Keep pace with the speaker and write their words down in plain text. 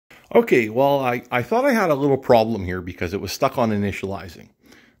Okay, well, I thought I had a little problem here because it was stuck on initializing.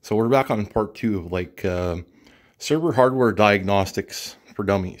 So we're back on part 2 of server hardware diagnostics for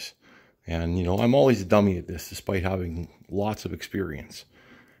dummies. And, you know, I'm always a dummy at this despite having lots of experience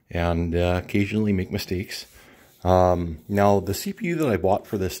and occasionally make mistakes. Now, the CPU that I bought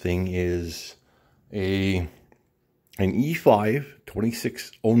for this thing is an E5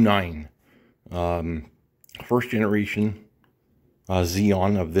 2609 first generation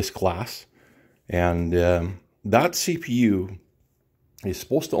Xeon of this class, and that CPU is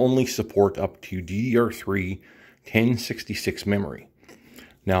supposed to only support up to DDR3 1066 memory.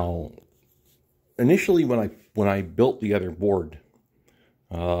 Now, initially when I built the other board,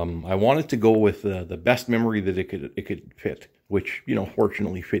 I wanted to go with the best memory that it could fit, which, you know,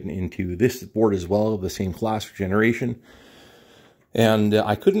 fortunately fit into this board as well, of the same class or generation. And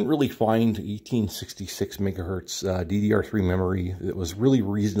I couldn't really find 1866 megahertz DDR3 memory that was really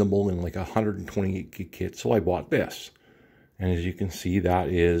reasonable in like a 128 gig kit, so I bought this. And as you can see, that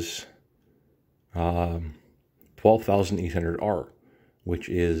is 12800R, which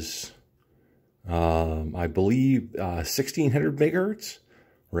is, I believe, 1600 megahertz,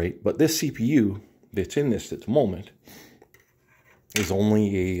 right? But this CPU that's in this at the moment is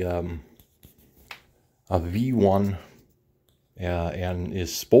only a V1, and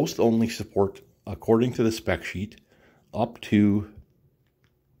is supposed to only support, according to the spec sheet, up to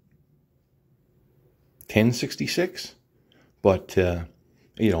 1066. But,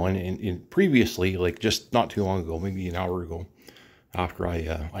 you know, and previously, like just not too long ago, maybe an hour ago, after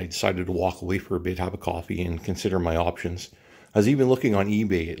I decided to walk away for a bit, have a coffee, and consider my options, I was even looking on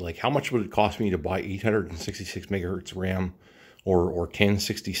eBay at, like, how much would it cost me to buy 866 megahertz RAM or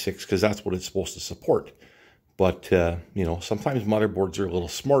 1066, because that's what it's supposed to support. But, you know, sometimes motherboards are a little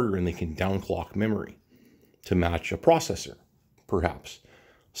smarter and they can downclock memory to match a processor, perhaps.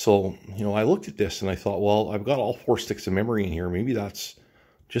 So, you know, I looked at this and I thought, well, I've got all 4 sticks of memory in here. Maybe that's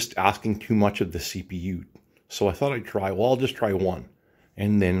just asking too much of the CPU. So I thought I'd try, well, I'll just try one.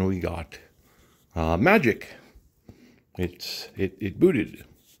 And then we got magic. It booted.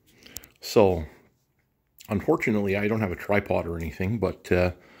 So, unfortunately, I don't have a tripod or anything, but,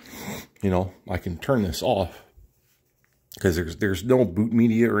 you know, I can turn this off because there's no boot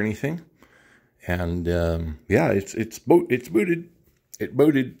media or anything. And, yeah, it's booted. It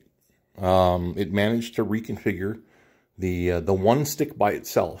booted. It managed to reconfigure the one stick by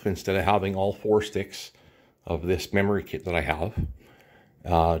itself instead of having all 4 sticks of this memory kit that I have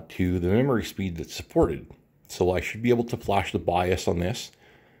to the memory speed that's supported. So I should be able to flash the BIOS on this,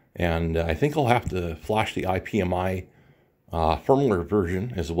 and I think I'll have to flash the IPMI firmware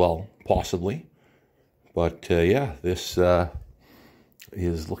version as well, possibly. But yeah, this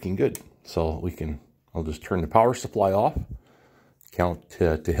is looking good. So I'll just turn the power supply off, count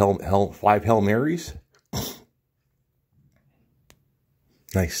to 5 Hail Marys.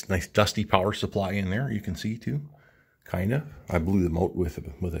 Nice dusty power supply in there, you can see too, kind of. I blew them out with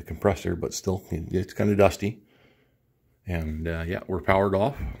a compressor, but still, it's kind of dusty. And yeah, we're powered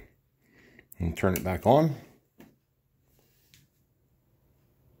off. And turn it back on.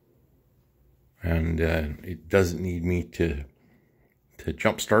 And it doesn't need me to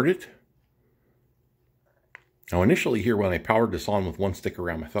jump start it. Now, initially here, when I powered this on with 1 stick of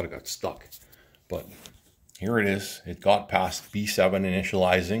RAM, I thought it got stuck. But here it is. It got past B7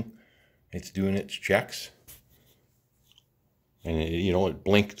 initializing. It's doing its checks. And, you know, it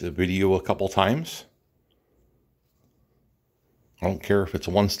blinked the video a couple times. I don't care if it's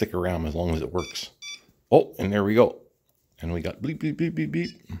 1 stick of RAM as long as it works. Oh, and there we go. And we got bleep, bleep, bleep, bleep,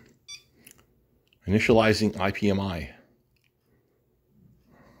 bleep. Initializing IPMI.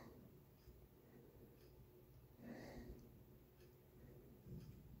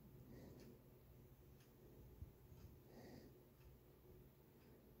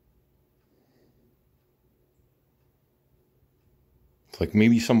 It's like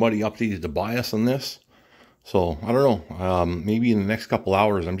maybe somebody updated the BIOS on this. So, I don't know, maybe in the next couple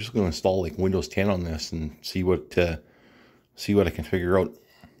hours, I'm just going to install like Windows 10 on this and see what I can figure out.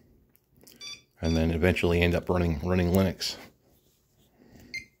 And then eventually end up running Linux.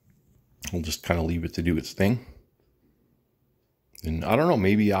 I'll just kind of leave it to do its thing. And I don't know,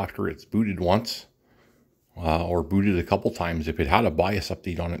 maybe after it's booted once, or booted a couple times, if it had a BIOS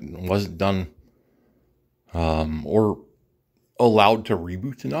update on it and wasn't done, or allowed to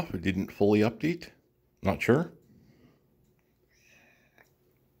reboot enough, it didn't fully update. Not sure.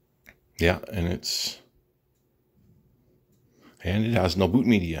 Yeah, and it has no boot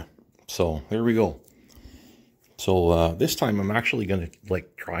media. So there we go. So this time I'm actually going to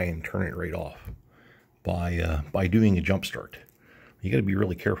like try and turn it right off by doing a jump start. You got to be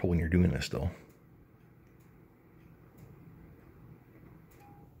really careful when you're doing this, though.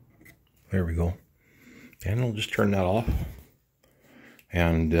 There we go. And I'll just turn that off.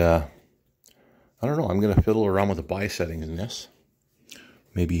 And I don't know. I'm going to fiddle around with the bias settings in this.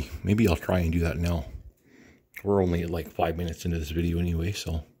 Maybe I'll try and do that now. We're only at like 5 minutes into this video anyway,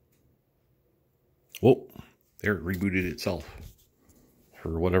 so. Whoa, there it rebooted itself.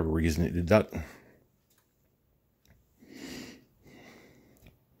 For whatever reason it did that.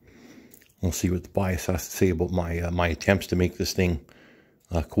 We'll see what the bias has to say about my attempts to make this thing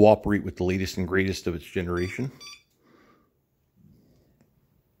cooperate with the latest and greatest of its generation.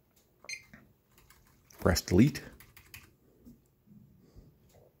 Press delete.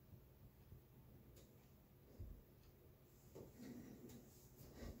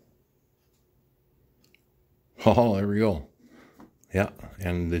 Oh, there we go. Yeah,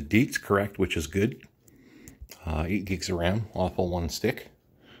 and the date's correct, which is good. 8 gigs of RAM off of one stick.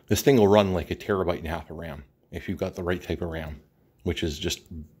 This thing will run like 1.5 terabytes of RAM if you've got the right type of RAM, which is just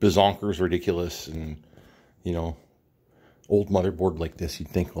bazonkers ridiculous. And, you know, old motherboard like this, you'd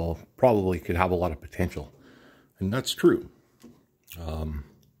think, well, probably could have a lot of potential. And that's true. So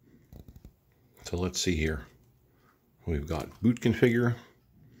let's see here. We've got boot configure,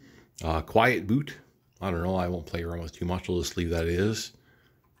 quiet boot. I don't know. I won't play around with too much. I'll just leave that as.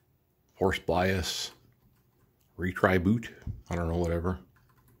 Force bias. Retry boot. I don't know, whatever.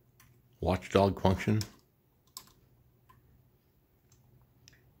 Watchdog function.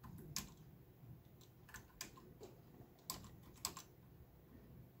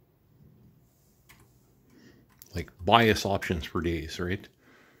 Like bias options for days, right?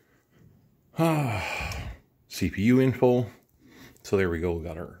 CPU info. So there we go. We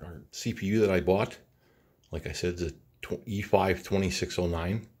got our CPU that I bought. Like I said, it's a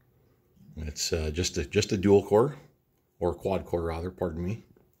E5-2609. It's just a dual core, or quad core rather, pardon me.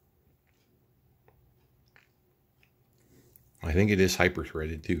 I think it is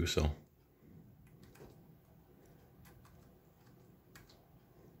hyper-threaded too, so.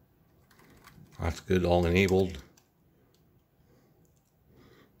 That's good, all enabled.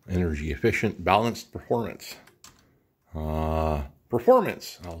 Energy efficient, balanced performance.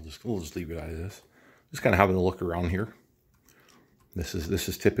 Performance. We'll just leave it as this. Just kind of having a look around here. This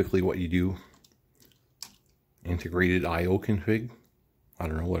is typically what you do. Integrated I/O config. I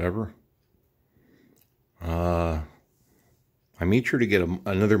don't know, whatever. I made sure to get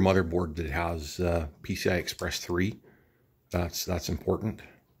another motherboard that has PCI Express 3. That's important.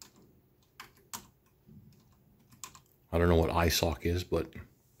 I don't know what iSock is, but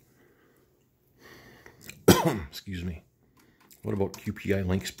excuse me. What about QPI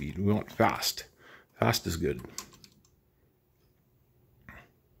link speed? We want fast. Fast is good.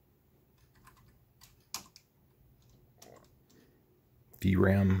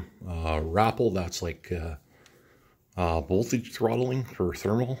 DRAM RAPL, that's like voltage throttling for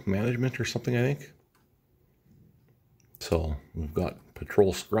thermal management or something, I think. So we've got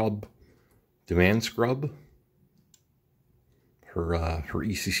patrol scrub, demand scrub for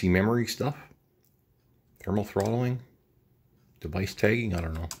ECC memory stuff, thermal throttling, device tagging, I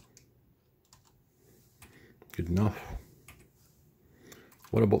don't know. Good enough.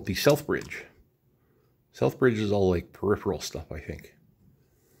 What about the South Bridge? South Bridge is all like peripheral stuff, I think.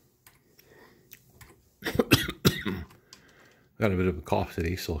 Got a bit of a cough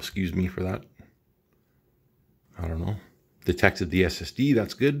today, so excuse me for that. I don't know. Detected the SSD,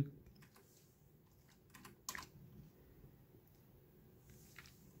 that's good.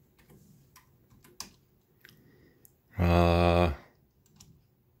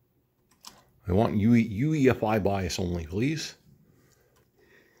 I want UEFI bias only, please.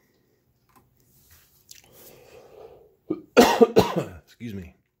 Excuse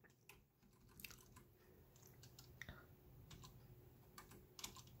me.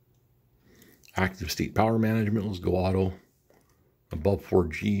 Active state power management, let's go auto. Above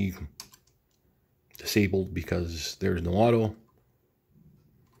 4G, disabled because there's no auto.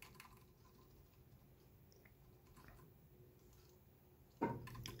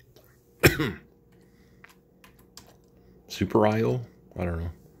 Super IO, I don't know.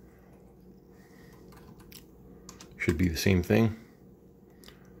 Should be the same thing.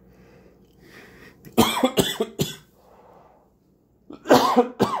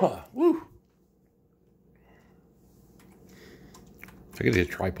 Woo. I could get a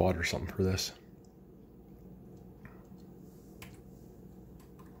tripod or something for this.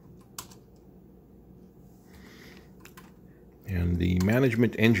 And the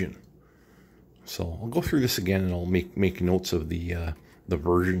management engine. So I'll go through this again, and I'll make notes of the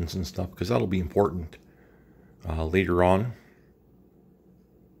versions and stuff, because that'll be important later on.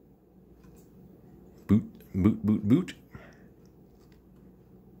 boot, boot, boot, boot.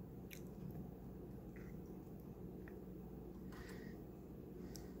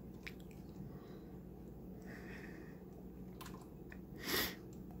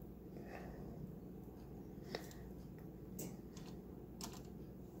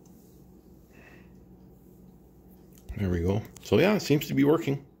 There we go. So yeah, it seems to be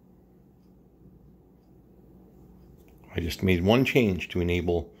working. I just made one change to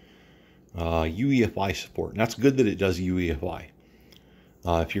enable UEFI support. And that's good that it does UEFI.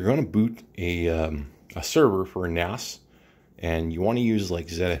 If you're going to boot a server for a NAS and you want to use like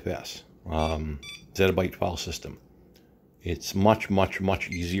ZFS, zettabyte file system, it's much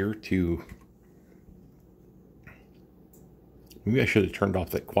easier to... Maybe I should have turned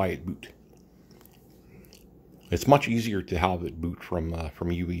off that quiet boot. It's much easier to have it boot from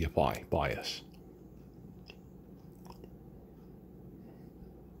UEFI BIOS.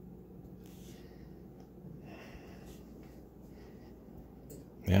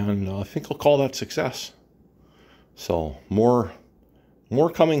 And I think I'll call that success. So more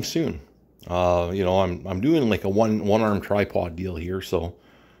coming soon. You know, I'm doing like a one arm tripod deal here. So,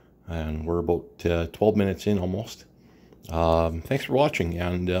 and we're about 12 minutes in almost. Thanks for watching,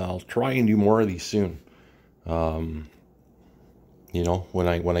 and I'll try and do more of these soon. You know, when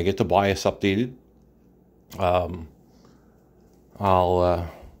I get the BIOS updated, I'll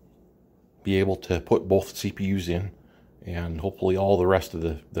be able to put both CPUs in, and hopefully all the rest of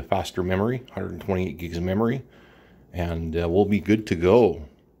the faster memory, 128 gigs of memory, and we'll be good to go.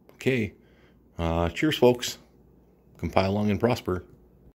 Okay, cheers folks, compile long and prosper.